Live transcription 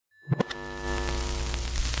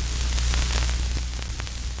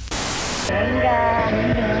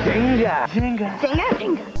Zinga. Zinga.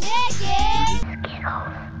 Zinga. Zinga.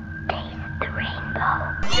 Skittles, taste the rainbow.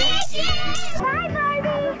 Bye, Barbie.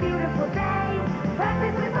 Have a beautiful day.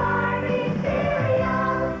 Breakfast with Barbie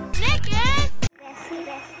cereal.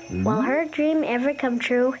 Will her dream ever come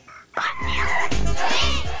true?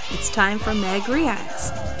 It's time for Meg Reacts.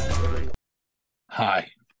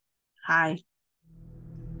 Hi. Hi.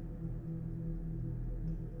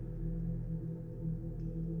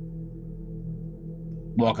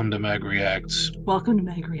 Welcome to Meg Reacts. Welcome to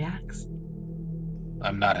Meg Reacts.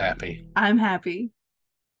 I'm not happy I'm happy.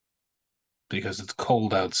 because it's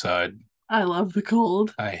cold outside. I love the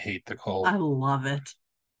cold. I hate the cold. I love it.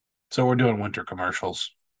 So we're doing winter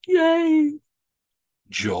commercials. Yay.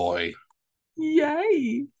 Joy.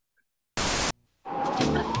 Yay. The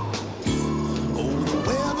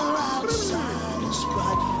weather outside is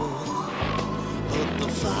frightful, but the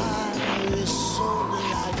fire is so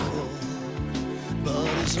delightful. But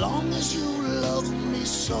as long as you love me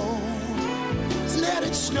so, let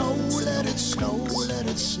it snow, let it snow, let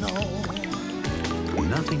it snow.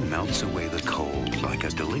 Nothing melts away the cold like a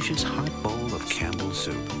delicious hot bowl of Campbell's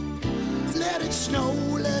soup. Let it snow,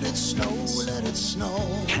 let it snow, let it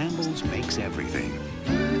snow. Campbell's makes everything.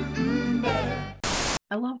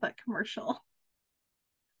 I love that commercial.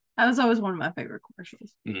 That was always one of my favorite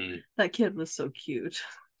commercials. That kid was so cute.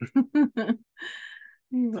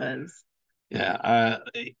 He was. Yeah.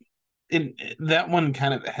 That one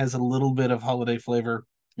kind of has a little bit of holiday flavor.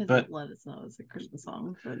 But Let It Snow is a Christmas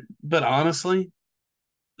song. But honestly,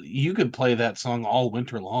 you could play that song all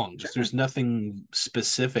winter long. Sure. There's nothing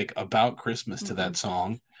specific about Christmas to that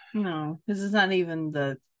song. No, this is not even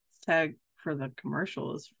the tag for the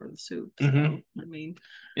commercial is for the soup. So, I mean,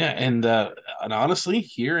 yeah, and honestly,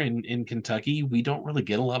 here in Kentucky, we don't really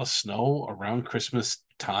get a lot of snow around Christmas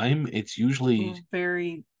time. It's usually we're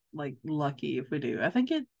very lucky if we do. I think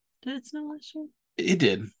did it snow last year? It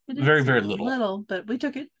did. Very, very little. Little, but we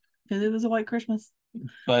took it because it was a white Christmas.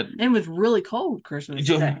 But it was really cold Christmas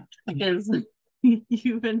Day because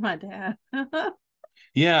you and my dad.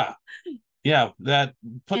 Yeah. That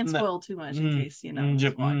can't spoil too much in case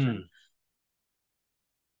watching.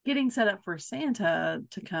 Getting set up for Santa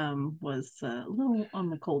to come was a little on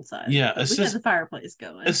the cold side. Yeah, we had the fireplace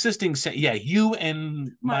going. Assisting, you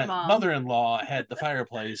and my mother-in-law had the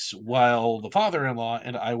fireplace, while the father-in-law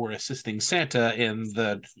and I were assisting Santa in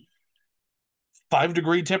the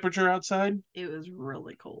 5-degree temperature outside. It was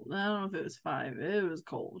really cold. I don't know if it was 5. It was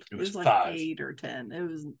cold. It was like 5. 8 or 10. It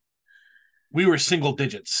was. We were single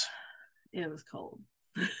digits. It was cold.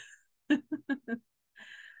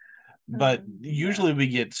 But usually we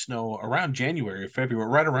get snow around January or February,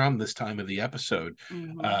 right around this time of the episode.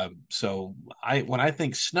 So when I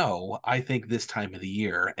think snow, I think this time of the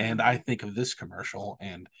year, and I think of this commercial,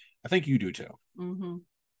 and I think you do too.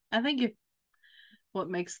 I think what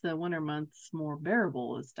makes the winter months more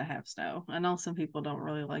bearable is to have snow. I know some people don't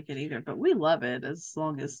really like it either, but we love it as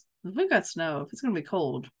long as if we've got snow. If it's going to be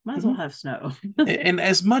cold, might as well have snow. And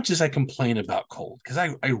as much as I complain about cold, because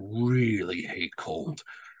I really hate cold,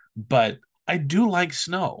 but I do like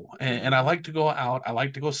snow, and I like to go out. I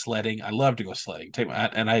like to go sledding. I love to go sledding.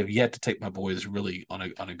 And I have yet to take my boys really on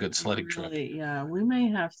a good sledding trip. Yeah, we may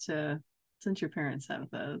have to, since your parents have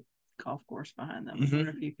the golf course behind them. I wonder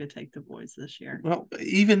if you could take the boys this year. Well, but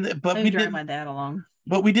we drive my dad along.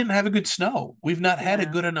 But we didn't have a good snow. We've not had a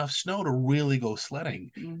good enough snow to really go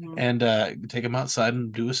sledding, and take them outside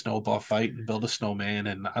and do a snowball fight and build a snowman.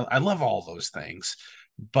 And I love all those things.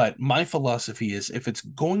 But my philosophy is, if it's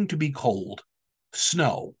going to be cold,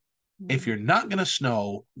 snow. If you're not going to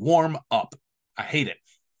snow, warm up. I hate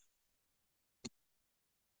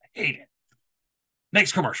it.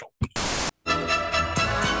 Next commercial.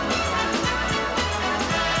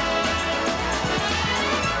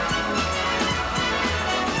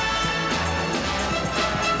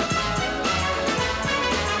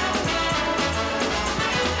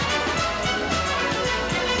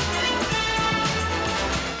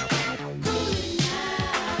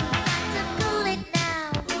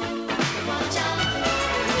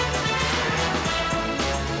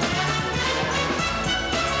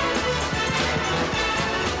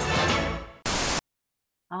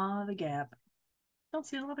 The Gap. Don't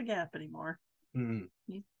see a lot of Gap anymore.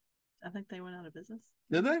 I think they went out of business.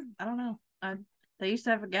 Did they? I don't know. They used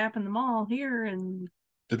to have a Gap in the mall here, and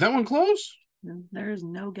did that one close? There is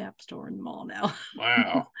no Gap store in the mall now.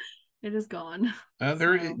 Wow. It is gone.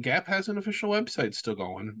 Gap has an official website still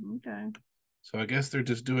going. Okay. So I guess they're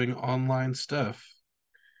just doing online stuff.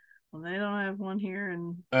 Well, they don't have one here,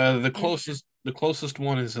 and the closest The closest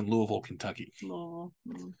one is in Louisville, Kentucky, Louisville.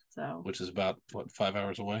 So which is about, what, 5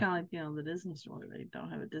 hours away? kind of like, the Disney store. They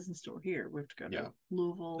don't have a Disney store here. We have to go to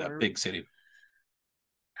Louisville That or big city.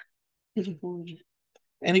 Pigeon Forge.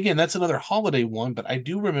 And again, that's another holiday one, but I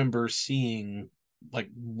do remember seeing like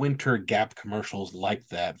winter Gap commercials like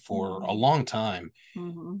that for a long time.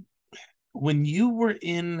 Mm-hmm. When you were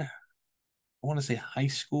in, I want to say high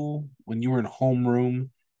school, when you were in homeroom,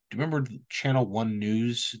 do you remember Channel 1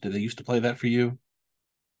 News? Did they used to play that for you?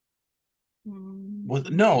 No,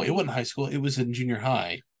 Maybe. it wasn't high school. It was in junior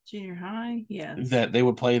high. Junior high, yes. That they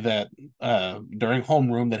would play that during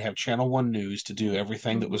homeroom. They'd have Channel 1 News to do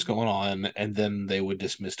everything that was going on, and then they would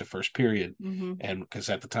dismiss to first period. And because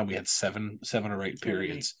at the time we had seven or eight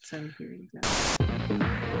periods. 7 periods, yeah.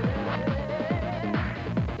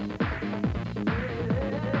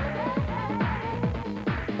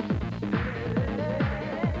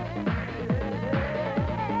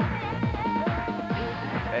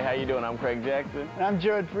 Hey, how you doing? I'm Craig Jackson. And I'm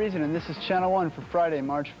Jared Friesen, and this is Channel 1 for Friday,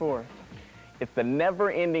 March 4th. It's the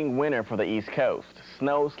never-ending winter for the East Coast.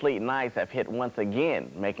 Snow, sleet, and ice have hit once again,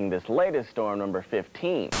 making this latest storm number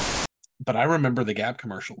 15. But I remember the Gap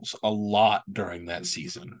commercials a lot during that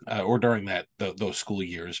season, or during those school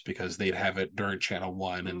years, because they'd have it during Channel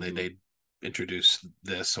 1, and they'd introduce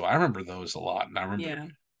this. So I remember those a lot, and I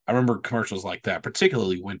remember commercials like that,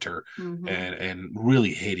 particularly winter, and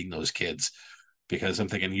really hating those kids, because I'm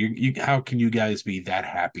thinking, you how can you guys be that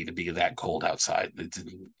happy to be that cold outside?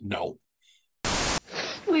 No.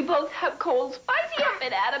 We both have colds. I see him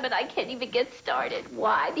and Adam, and I can't even get started.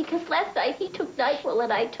 Why? Because last night he took NyQuil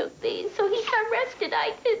and I took these, so he got rested.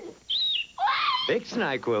 I didn't. Fix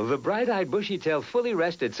NyQuil, the bright-eyed, bushy-tailed, fully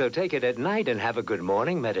rested, so take it at night and have a good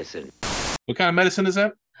morning medicine. What kind of medicine is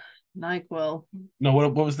that? NyQuil. No,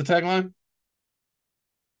 what was the tagline?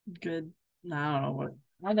 Good. I don't know what.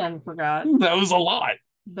 I done forgot. That was a lot.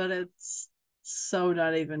 But it's so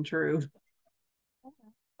not even true.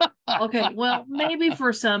 Okay, well, maybe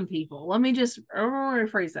for some people. Let me just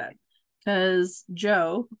rephrase that. Because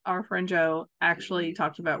Joe, our friend Joe, actually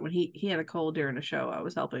talked about when he had a cold during a show I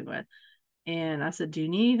was helping with. And I said, do you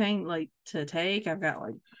need anything like to take? I've got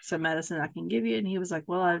like some medicine I can give you. And he was like,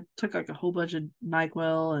 well, I took like a whole bunch of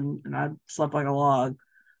NyQuil and I slept like a log.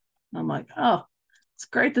 And I'm like, oh, it's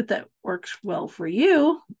great that works well for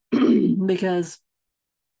you because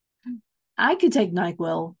I could take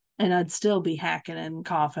NyQuil and I'd still be hacking and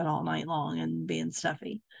coughing all night long and being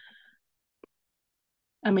stuffy.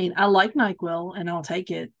 I mean, I like NyQuil and I'll take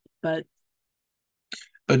it, but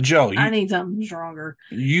Joe, I need something stronger.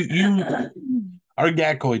 Our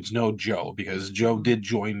Gacoids know Joe, because Joe did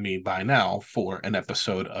join me by now for an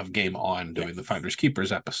episode of Game On doing the Finders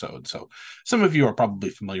Keepers episode. So some of you are probably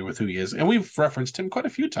familiar with who he is, and we've referenced him quite a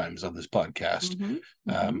few times on this podcast.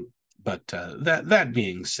 But that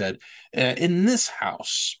being said, in this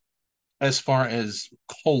house, as far as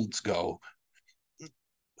colds go,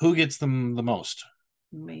 who gets them the most?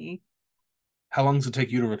 Me. How long does it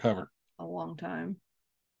take you to recover? A long time.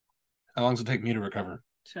 How long does it take me to recover?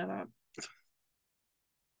 Shut up.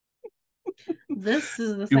 This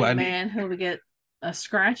is the thing, man, who'll get a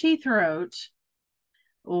scratchy throat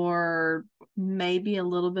or maybe a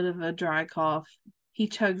little bit of a dry cough. He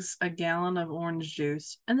chugs a gallon of orange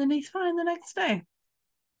juice and then he's fine the next day.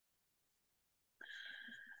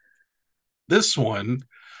 This one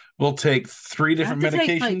will take 3 different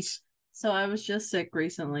medications. So I was just sick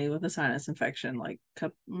recently with a sinus infection, like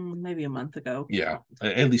maybe a month ago. Yeah,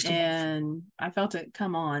 at least a month. And I felt it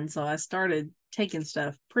come on, so I started taking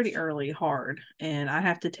stuff pretty early, hard. And I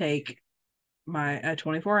have to take a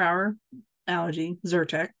 24-hour allergy,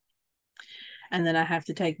 Zyrtec. And then I have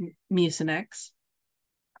to take Mucinex.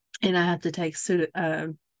 And I have to take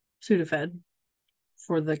Sudafed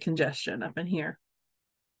for the congestion up in here.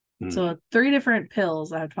 So 3 different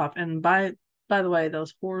pills I have to pop. And by the way,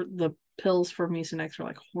 the pills for Mucinex are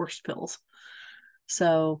like horse pills.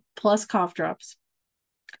 So plus cough drops,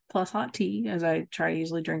 plus hot tea, as I try to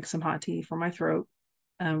usually drink some hot tea for my throat,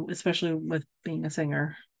 especially with being a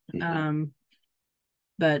singer.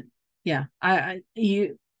 But yeah,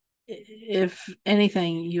 if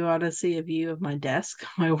anything, you ought to see a view of my desk,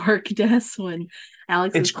 my work desk, when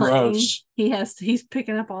Alex is playing. Gross. He's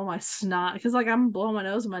picking up all my snot because like I'm blowing my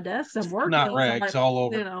nose on my desk. I'm working. Snot rags all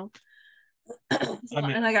over. You know.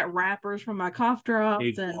 And I got wrappers from my cough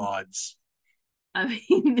drops and odds. I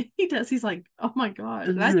mean, he does. He's like, oh my god.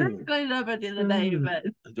 And I try to clean it up at the end of the day, but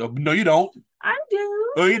no, you don't. I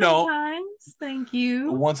do. No, you don't. Sometimes. Thank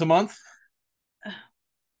you. Once a month.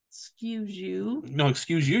 Excuse you. No,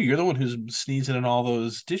 excuse you. You're the one who's sneezing in all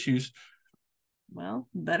those tissues. Well,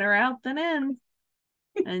 better out than in.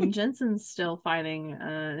 And Jensen's still fighting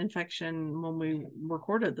an infection when we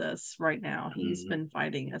recorded this right now. He's been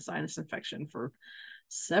fighting a sinus infection for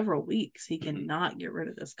several weeks. He cannot get rid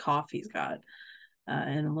of this cough he's got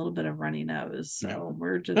and a little bit of runny nose. So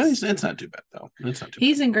we're just... It's not too bad, though. It's not too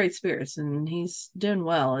He's in great spirits and he's doing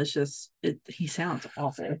well. It's just, he sounds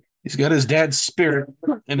awful. He's got his dad's spirit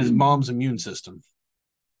and his mom's immune system.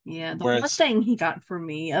 Yeah, the one thing he got from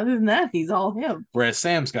me. Other than that, he's all him. Whereas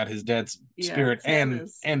Sam's got his dad's spirit and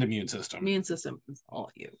immune system. Immune system is all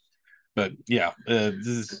you. But yeah,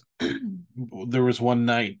 there was one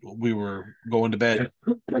night we were going to bed,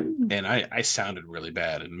 and I sounded really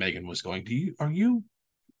bad, and Megan was going, "Are you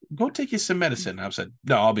go take you some medicine?" And I said,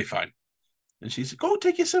 "No, I'll be fine." And she said, "Go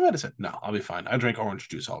take you some medicine." "No, I'll be fine. I drink orange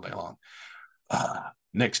juice all day long."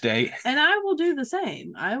 Next day, and I will do the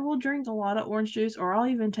same. I will drink a lot of orange juice, or I'll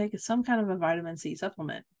even take some kind of a vitamin C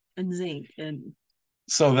supplement and zinc. And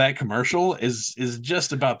so that commercial is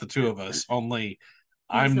just about the two of us. Only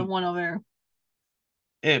I'm the one over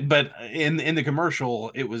there. But in the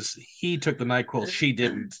commercial, it was he took the NyQuil, she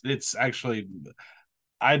didn't. It's actually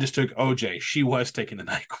I just took OJ. She was taking the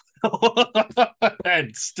NyQuil,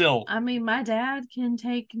 and still. I mean, my dad can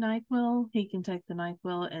take NyQuil. He can take the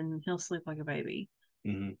NyQuil, and he'll sleep like a baby.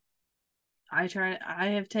 Mm-hmm. I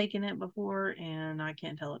have taken it before, and I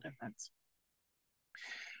can't tell the difference.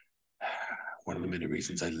 One of the many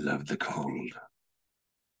reasons I love the cold.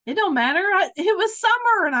 It don't matter. It was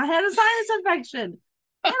summer, and I had a sinus infection.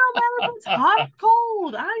 It don't matter if it's hot or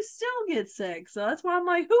cold. I still get sick, so that's why I'm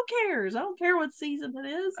like, who cares? I don't care what season it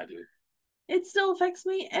is. I do. It still affects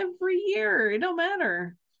me every year. It don't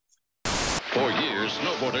matter. For years,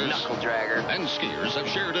 snowboarders, knuckle dragger, and skiers have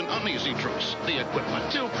shared an uneasy truce: the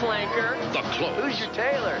equipment, two planker, the clothes. Who's your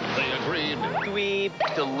tailor? They agreed, dweeb,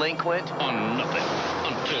 delinquent, on nothing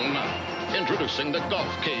until now. Introducing the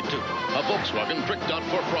Golf K2, a Volkswagen tricked out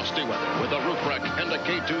for frosty weather with a roof rack and a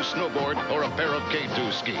K2 snowboard or a pair of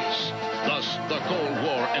K2 skis. Thus, the Cold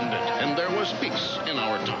War ended, and there was peace in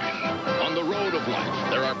our time. On the road of life,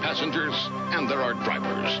 there are passengers and there are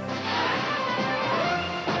drivers.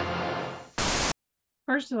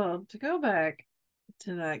 First of all, to go back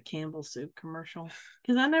to that Campbell soup commercial,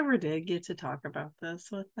 because I never did get to talk about this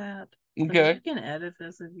with that. Okay. You can edit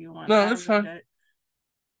this if you want. No, that's fine.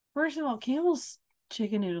 First of all, Campbell's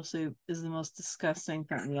chicken noodle soup is the most disgusting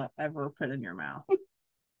thing you'll ever put in your mouth.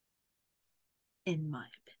 In my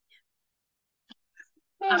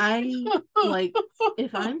opinion.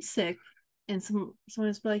 If I'm sick and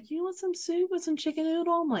someone's like, "You want some soup with some chicken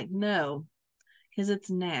noodle?" I'm like, no, because it's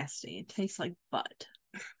nasty. It tastes like butt.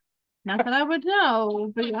 Not that I would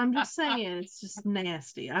know, but I'm just saying it's just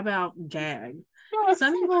nasty. I about gag.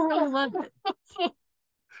 Some people really love it.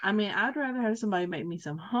 I mean, I'd rather have somebody make me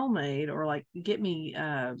some homemade or like get me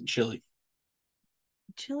chili.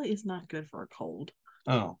 Chili is not good for a cold.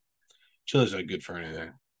 Oh, chili's not good for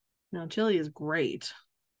anything. No, chili is great,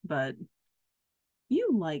 but you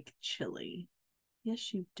like chili.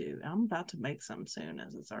 Yes, you do. I'm about to make some soon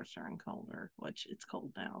as it starts turning colder, which it's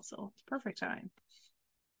cold now, so it's perfect time.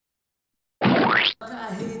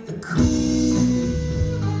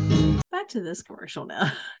 Back to this commercial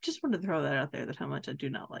now. Just wanted to throw that out there, that how much I do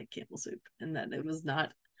not like Campbell soup, and that it was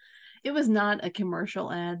not a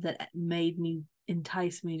commercial ad that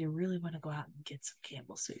entice me to really want to go out and get some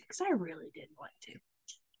Campbell soup, because I really didn't want to.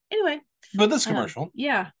 Anyway, but this commercial,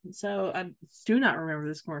 yeah. So I do not remember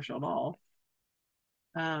this commercial at all.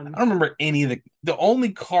 I don't remember any of the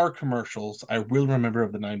only car commercials I really remember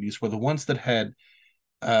of the 90s were the ones that had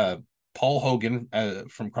Paul Hogan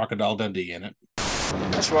from Crocodile Dundee in it.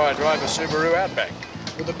 That's why I drive a Subaru Outback.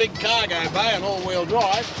 With a big cargo bay and all-wheel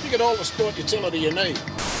drive, you get all the sport utility you need.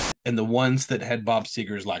 And the ones that had Bob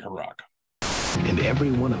Seger's Like a Rock. And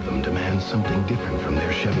every one of them demands something different from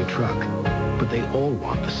their Chevy truck. But they all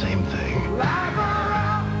want the same thing. Like a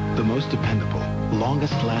rock. The most dependable,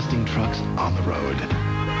 longest-lasting trucks on the road. Like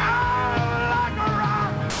a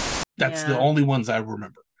rock. That's the only ones I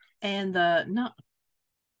remember. And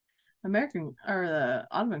American or the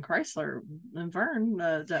Ottoman Chrysler and Vern,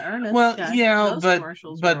 the Ernest. Well, guy, yeah, but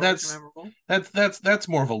that's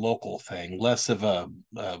more of a local thing, less of a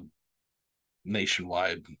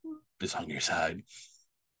nationwide is on your side.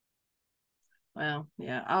 Well,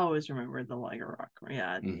 yeah, I always remember the Like a Rock.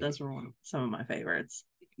 Yeah, those were some of my favorites.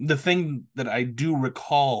 The thing that I do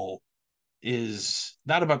recall is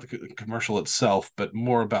not about the commercial itself, but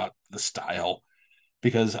more about the style,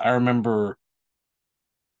 because I remember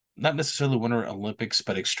not necessarily Winter Olympics,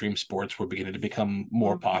 but extreme sports were beginning to become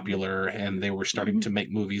more popular, and they were starting to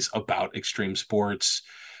make movies about extreme sports.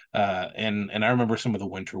 And I remember some of the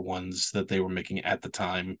winter ones that they were making at the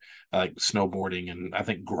time, like snowboarding, and I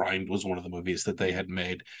think Grind was one of the movies that they had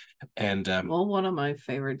made. And well, one of my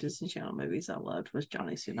favorite Disney Channel movies I loved was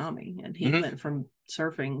Johnny Tsunami, and he went from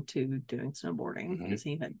surfing to doing snowboarding because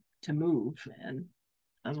he had to move, and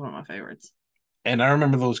that was one of my favorites. And I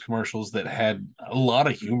remember those commercials that had a lot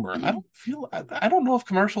of humor. I don't know if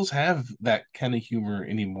commercials have that kind of humor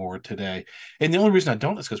anymore today. And the only reason I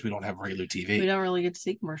don't is because we don't have regular TV. We don't really get to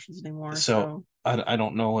see commercials anymore. So I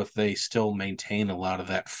don't know if they still maintain a lot of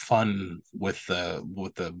that fun with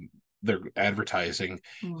their advertising.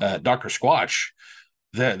 Dr. Squatch,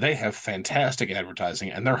 they have fantastic advertising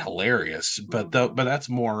and they're hilarious. But that's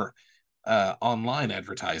more online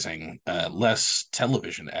advertising, less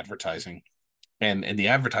television advertising. And the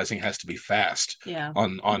advertising has to be fast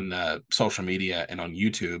on social media and on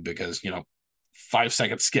YouTube because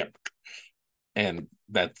 5-second skip and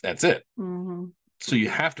that's it. So you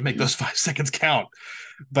have to make those 5 seconds count.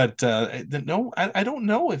 But no, I don't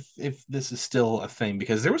know if this is still a thing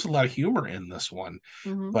because there was a lot of humor in this one,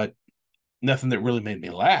 but nothing that really made me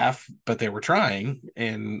laugh. But they were trying,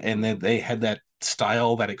 and then they had that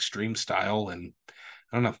style, that extreme style, and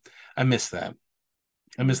I don't know. I miss that.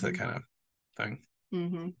 I miss that kind of thing.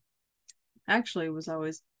 Actually was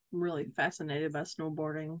always really fascinated by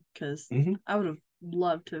snowboarding because I would have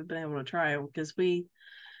loved to have been able to try it because we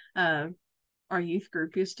our youth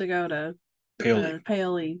group used to go to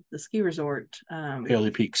Paoli, the ski resort,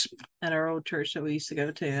 Paoli Peaks, at our old church that we used to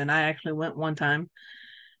go to, and I actually went one time.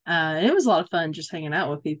 And it was a lot of fun just hanging out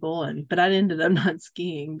with people, but I ended up not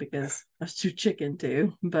skiing because I was too chicken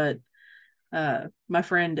to. But my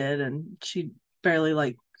friend did, and she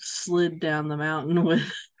barely slid down the mountain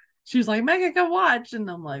with. She was like, "Megan, come watch," and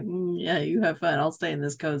I'm like, "Yeah, you have fun. I'll stay in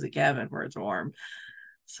this cozy cabin where it's warm."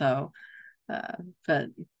 So, but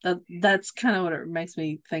that's kind of what it makes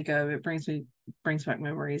me think of. It brings back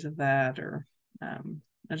memories of that, or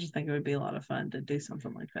I just think it would be a lot of fun to do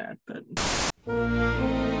something like that. But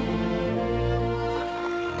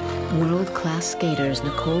world-class skaters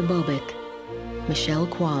Nicole Bobick, Michelle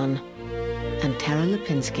Kwan, and Tara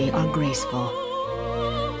Lipinski are graceful,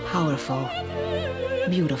 powerful,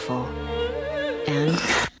 beautiful, and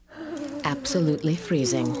absolutely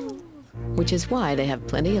freezing. Which is why they have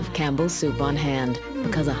plenty of Campbell's soup on hand,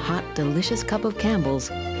 because a hot, delicious cup of Campbell's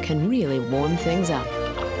can really warm things up.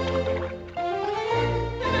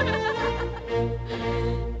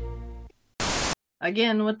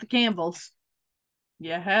 Again, with the Campbells.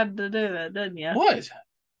 You had to do it, didn't you? What?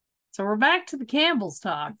 So we're back to the Campbell's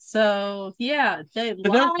talk. So yeah, they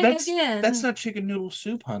lie again. That's not chicken noodle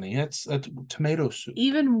soup, honey. That's tomato soup.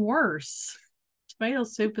 Even worse. Tomato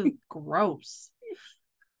soup is gross.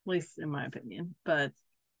 At least in my opinion. But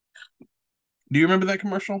do you remember that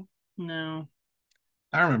commercial? No.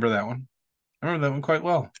 I remember that one. I remember that one quite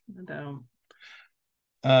well. I don't.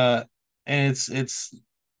 And it's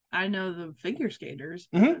I know the figure skaters.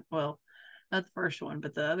 But, well, not the first one,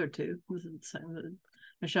 but the other two. This is the same.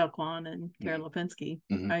 Michelle Kwan and Tara Lipinski.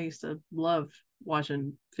 I used to love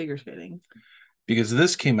watching figure skating. Because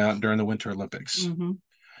this came out during the Winter Olympics.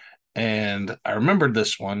 And I remembered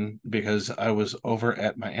this one because I was over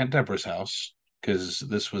at my Aunt Deborah's house because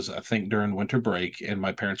this was, I think, during winter break and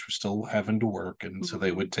my parents were still having to work. And so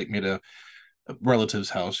they would take me to a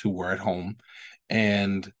relative's house who were at home.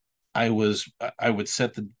 And I would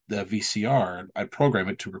set the VCR, I'd program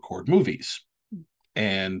it to record movies.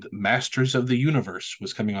 And Masters of the Universe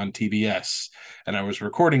was coming on TBS, and I was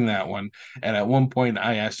recording that one. And at one point,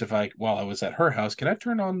 I asked while I was at her house, can I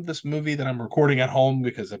turn on this movie that I'm recording at home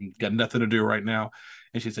because I've got nothing to do right now?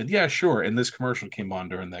 And she said, yeah, sure. And this commercial came on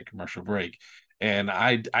during that commercial break. And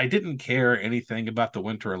I didn't care anything about the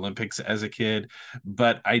Winter Olympics as a kid,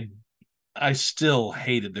 but I still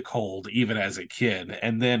hated the cold even as a kid.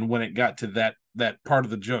 And then when it got to that part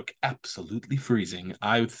of the joke, absolutely freezing,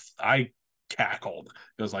 I cackled.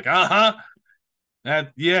 It was like,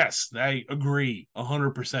 yes, I agree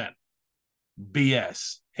 100%.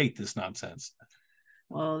 BS. Hate this nonsense.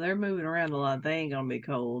 Well, they're moving around a lot. They ain't gonna be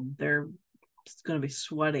cold. It's gonna be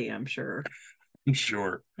sweaty, I'm sure. I'm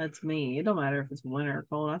sure. That's me. It don't matter if it's winter or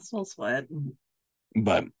cold. I still sweat.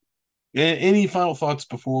 But any final thoughts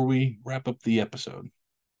before we wrap up the episode?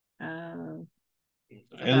 At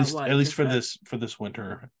least for this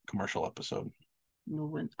winter commercial episode.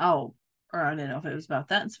 Or I don't know if it was about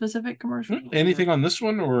that specific commercial. Anything on this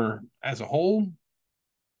one or as a whole?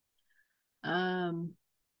 I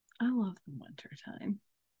love the winter time.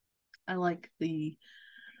 I like the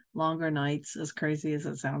longer nights, as crazy as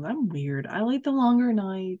it sounds. I'm weird. I like the longer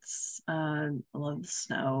nights. I love the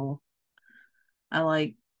snow. I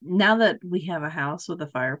like now that we have a house with a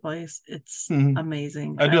fireplace, it's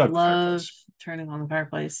amazing. I do have a love fireplace. turning on the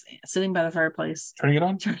fireplace, sitting by the fireplace, Turning it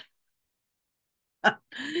on.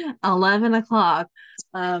 11 o'clock.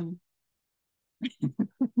 Leave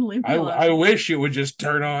me alone. I wish it would just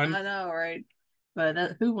turn on. I know, right?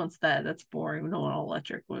 But who wants that? That's boring. We don't want an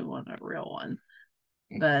electric. We want a real one.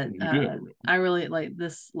 But I really like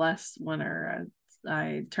this last winter.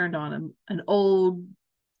 I turned on an old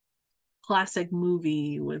classic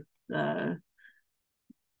movie with Fred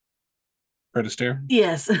Astaire.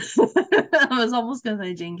 Yes. I was almost gonna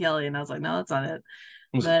say Gene Kelly, and I was like, no, that's not it.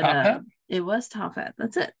 Was it Top Hat? It was Top Hat.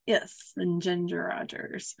 That's it. Yes, and Ginger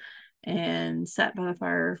Rogers, and sat by the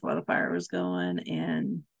fire while the fire was going,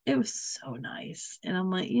 and it was so nice. And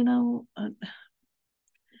I'm like,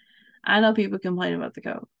 I know people complain about the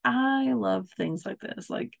cold. I love things like this.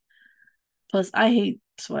 Like, plus I hate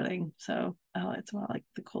sweating, so that's why I like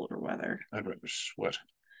the colder weather. I'd rather sweat.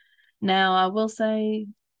 Now I will say,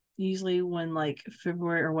 usually when like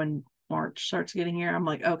February or when March starts getting here, I'm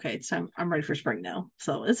like, okay, it's time. I'm ready for spring now.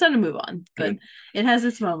 So it's time to move on. But it has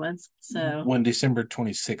its moments. So when December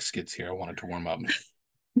 26th gets here, I want it to warm up.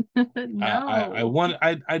 No.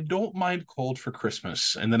 I don't mind cold for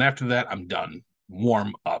Christmas, and then after that, I'm done.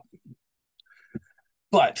 Warm up.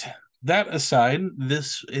 But that aside,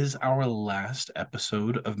 this is our last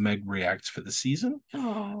episode of Meg Reacts for the season.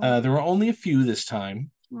 There were only a few this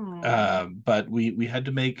time, but we had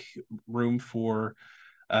to make room for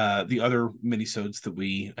the other minisodes that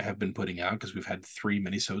we have been putting out, because we've had 3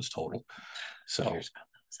 minisodes total. So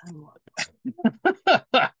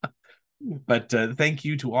but thank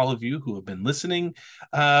you to all of you who have been listening.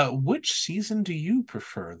 Which season do you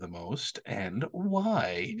prefer the most, and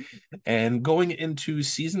why? And going into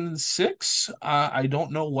season 6, I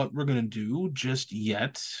don't know what we're going to do just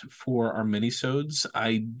yet for our minisodes.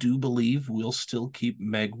 I do believe we'll still keep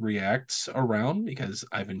Meg Reacts around, because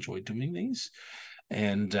I've enjoyed doing these.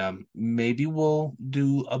 And maybe we'll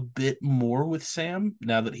do a bit more with Sam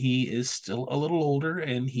now that he is still a little older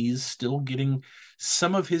and he's still getting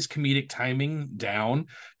some of his comedic timing down,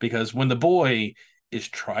 because when the boy is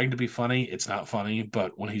trying to be funny, it's not funny,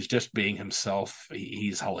 but when he's just being himself,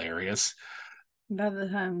 he's hilarious. By the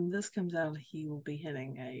time this comes out, he will be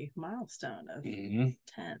hitting a milestone of 10.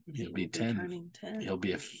 He'll be 10. Turning 10. He'll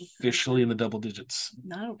be officially in the double digits.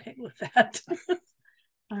 Not okay with that.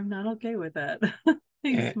 I'm not okay with that.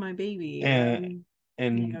 He's my baby. And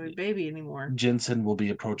not a baby anymore. Jensen will be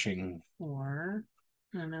approaching 4.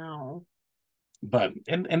 I know. But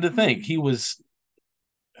and to think, he was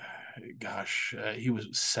he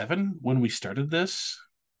was 7 when we started this,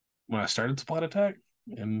 when I started Splat Attack,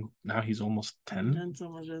 and now he's almost 10.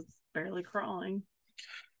 Jensen was just barely crawling.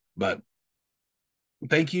 But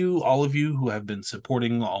thank you, all of you who have been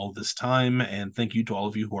supporting all this time, and thank you to all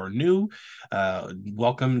of you who are new.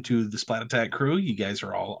 Welcome to the Splat Attack crew. You guys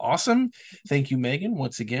are all awesome. Thank you, Megan,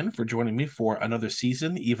 once again for joining me for another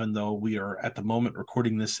season, even though we are at the moment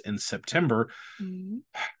recording this in September.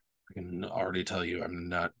 I can already tell you I'm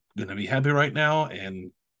not going to be happy right now, and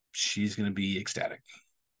she's going to be ecstatic.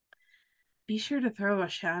 Be sure to throw a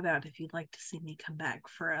shout out if you'd like to see me come back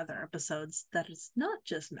for other episodes. That is not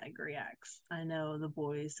just Meg Reacts. I know the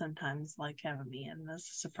boys sometimes like having me in as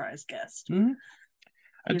a surprise guest.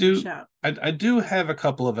 I do have a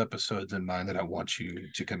couple of episodes in mind that I want you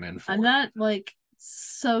to come in for. I'm not like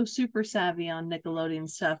so super savvy on Nickelodeon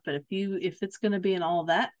stuff, but if it's going to be in all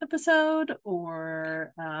that episode,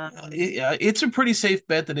 or it's a pretty safe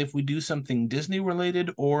bet that if we do something Disney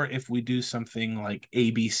related, or if we do something like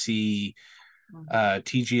ABC,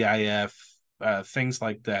 TGIF, things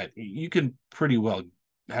like that, you can pretty well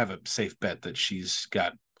have a safe bet that she's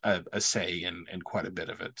got a say in quite a bit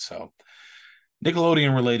of it. So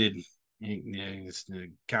Nickelodeon related,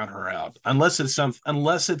 count her out, unless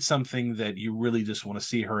it's something that you really just want to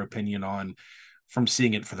see her opinion on from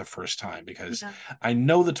seeing it for the first time, because I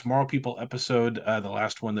know the Tomorrow People episode, the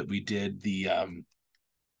last one that we did, the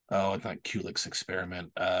it's not Kulik's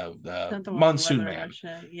experiment, the Monsoon Man.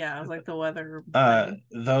 Yeah, I was like the weather.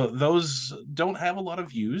 Those don't have a lot of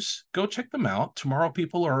views. Go check them out. Tomorrow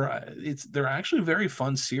People they're actually very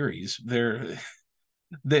fun series.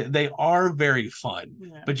 They are very fun,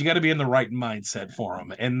 but you got to be in the right mindset for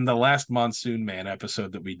them. And the last Monsoon Man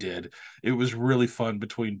episode that we did, it was really fun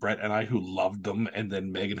between Brett and I, who loved them, and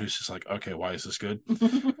then Megan, who's just like, okay, why is this good?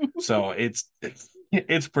 So it's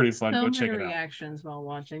pretty fun. Go check it out. Reactions while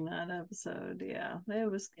watching that episode. Yeah,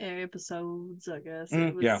 it was episodes, I guess.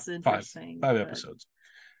 It was interesting. Five episodes.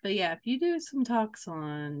 But yeah, if you do some talks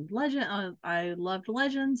on Legend, I loved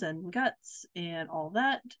Legends and Guts and all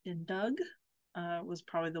that, and Doug was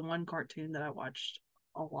probably the one cartoon that I watched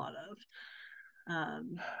a lot of.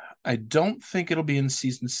 I don't think it'll be in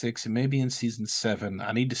season 6. It may be in season 7.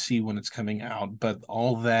 I need to see when it's coming out, but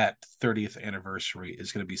all that 30th anniversary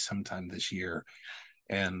is going to be sometime this year,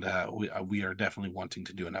 and we are definitely wanting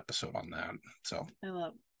to do an episode on that. So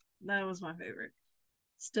that was my favorite.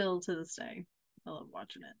 Still to this day, I love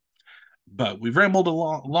watching it. But we've rambled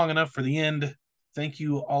long enough for the end. Thank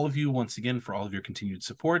you, all of you, once again, for all of your continued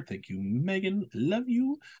support. Thank you, Megan. Love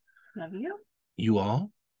you. Love you. You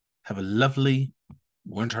all have a lovely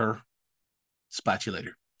winter. Spot you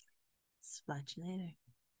later. Spot you later.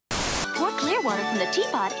 Pour clear water from the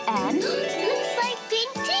teapot and... looks like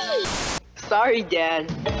pink tea! Sorry, Dad.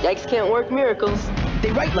 Yikes can't work miracles.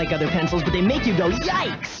 They write like other pencils, but they make you go,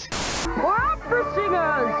 yikes! For opera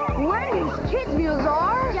singers! Ladies, kids' meals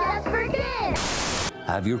are... just for kids!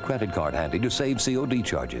 Have your credit card handy to save COD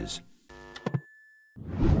charges.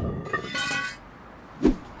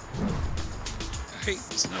 I hate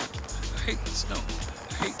the snow. I hate the snow.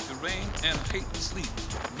 I hate the rain and I hate the sleet.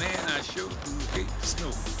 Man, I sure do hate the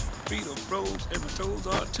snow. Feet are froze and my toes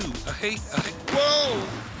are too. I hate, whoa!